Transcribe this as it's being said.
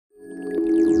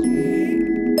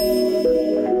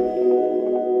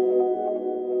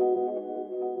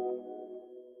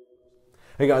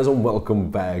Hey guys, and welcome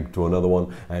back to another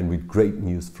one, and with great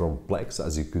news from Plex.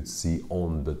 As you could see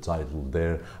on the title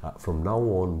there, from now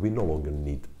on we no longer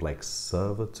need Plex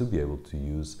Server to be able to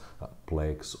use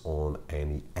Plex on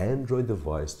any Android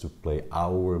device to play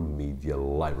our media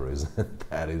libraries.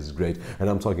 That is great, and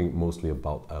I'm talking mostly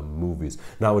about movies.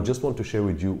 Now I just want to share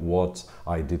with you what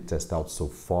I did test out so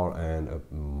far and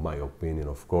my opinion,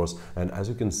 of course. And as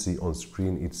you can see on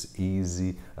screen, it's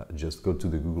easy. Just go to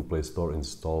the Google Play Store,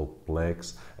 install Plex,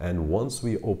 and once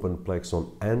we open Plex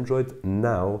on Android,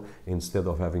 now instead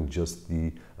of having just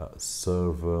the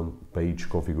server page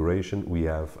configuration, we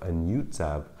have a new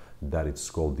tab that it's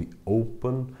called the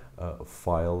Open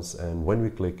Files, and when we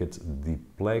click it, the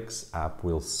Plex app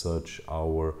will search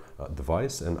our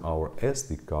device and our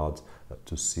SD card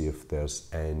to see if there's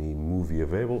any movie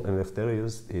available, and if there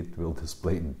is, it will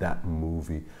display that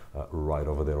movie right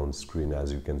over there on screen,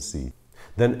 as you can see.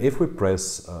 Then if we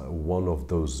press one of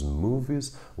those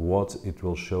movies, what it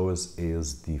will show us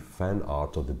is the fan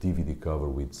art or the DVD cover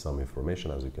with some information,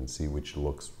 as you can see, which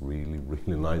looks really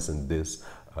nice, and this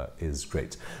is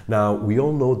great. Now we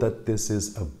all know that this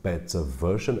is a beta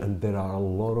version and there are a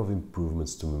lot of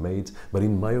improvements to be made, but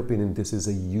in my opinion this is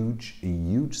a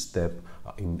huge step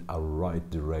in a right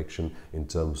direction in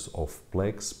terms of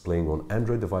Plex playing on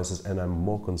Android devices. And I'm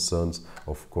more concerned,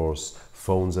 of course,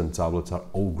 phones and tablets are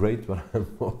all great, but I'm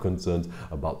more concerned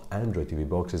about Android TV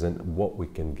boxes and what we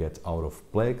can get out of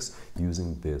Plex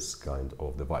using this kind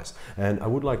of device. And I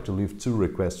would like to leave two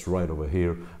requests right over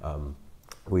here,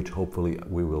 which hopefully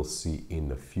we will see in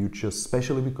the future,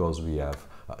 especially because we have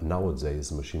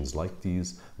nowadays machines like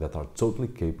these that are totally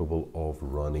capable of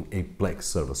running a Plex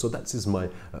server. So that is my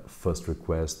first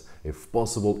request, if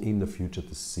possible in the future,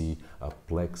 to see a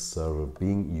Plex server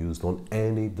being used on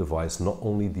any device, not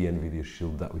only the NVIDIA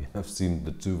Shield that we have seen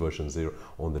the two versions here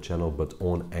on the channel, but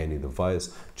on any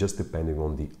device, just depending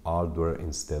on the hardware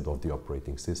instead of the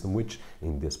operating system, which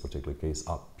in this particular case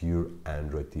are pure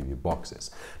Android TV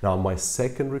boxes. Now my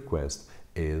second request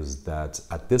is that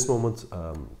at this moment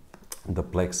the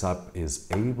Plex app is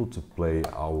able to play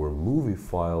our movie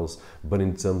files, but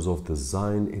in terms of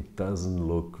design it doesn't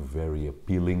look very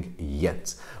appealing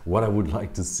yet. What I would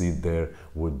like to see there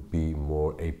would be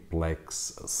more a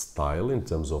Plex style in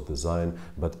terms of design,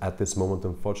 but at this moment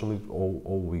unfortunately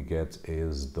all we get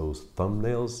is those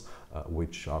thumbnails,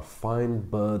 which are fine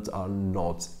but are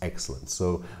not excellent.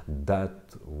 So that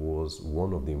was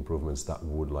one of the improvements that we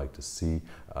would like to see.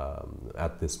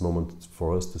 At this moment,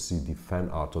 for us to see the fan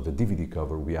art or the DVD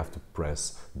cover, we have to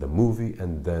press the movie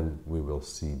and then we will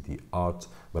see the art,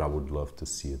 but I would love to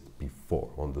see it before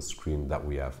on the screen that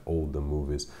we have all the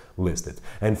movies listed.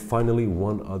 And finally,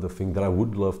 one other thing that I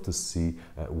would love to see,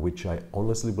 which I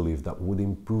honestly believe that would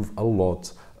improve a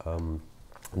lot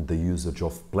the usage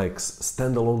of Plex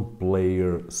standalone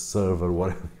player server,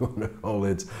 whatever you want to call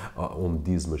it, on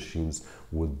these machines,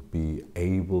 would be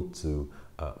able to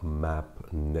map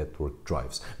network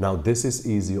drives. Now this is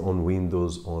easy on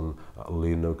Windows, on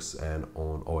Linux and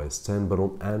on OS X, but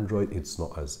on Android it's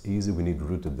not as easy. We need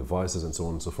rooted devices and so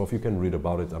on and so forth. You can read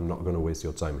about it, I'm not going to waste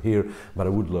your time here, but I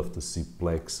would love to see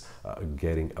Plex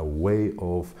getting a way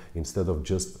of, instead of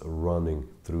just running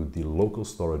through the local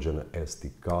storage and an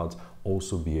SD card,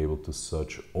 also be able to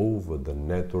search over the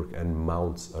network and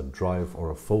mount a drive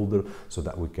or a folder so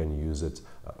that we can use it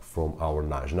from our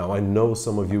NAS. Now I know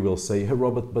some of you will say, hey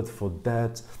Robert, but for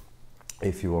that,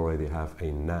 if you already have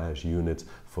a NAS unit,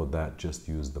 for that just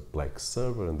use the Plex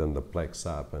server and then the Plex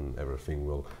app and everything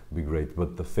will be great.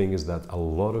 But the thing is that a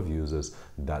lot of users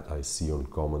that I see on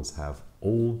comments have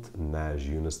old NAS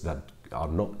units that are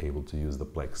not able to use the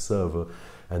Plex server,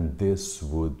 and this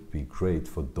would be great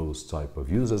for those type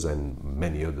of users and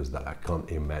many others that I can't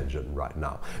imagine right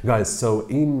now. Guys, so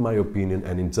in my opinion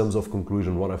and in terms of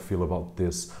conclusion, what I feel about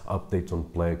this update on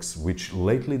Plex, which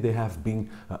lately they have been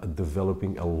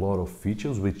developing a lot of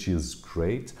features, which is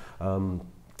great,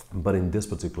 but in this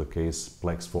particular case,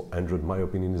 Plex for Android, my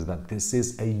opinion is that this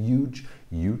is a huge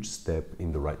step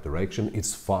in the right direction.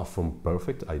 It's far from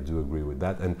perfect, I do agree with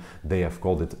that, and they have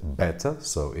called it beta,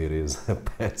 so it is a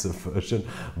beta version,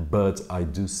 but I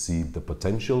do see the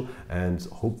potential, and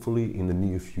hopefully in the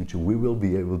near future we will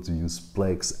be able to use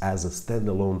Plex as a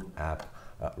standalone app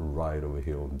right over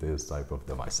here on this type of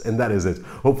device. And that is it.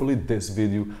 Hopefully this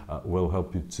video will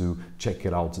help you to check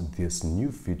it out, this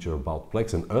new feature about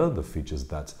Plex and other features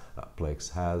that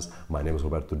Plex has. My name is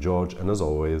Roberto George, and as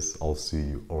always, I'll see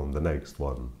you on the next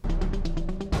one.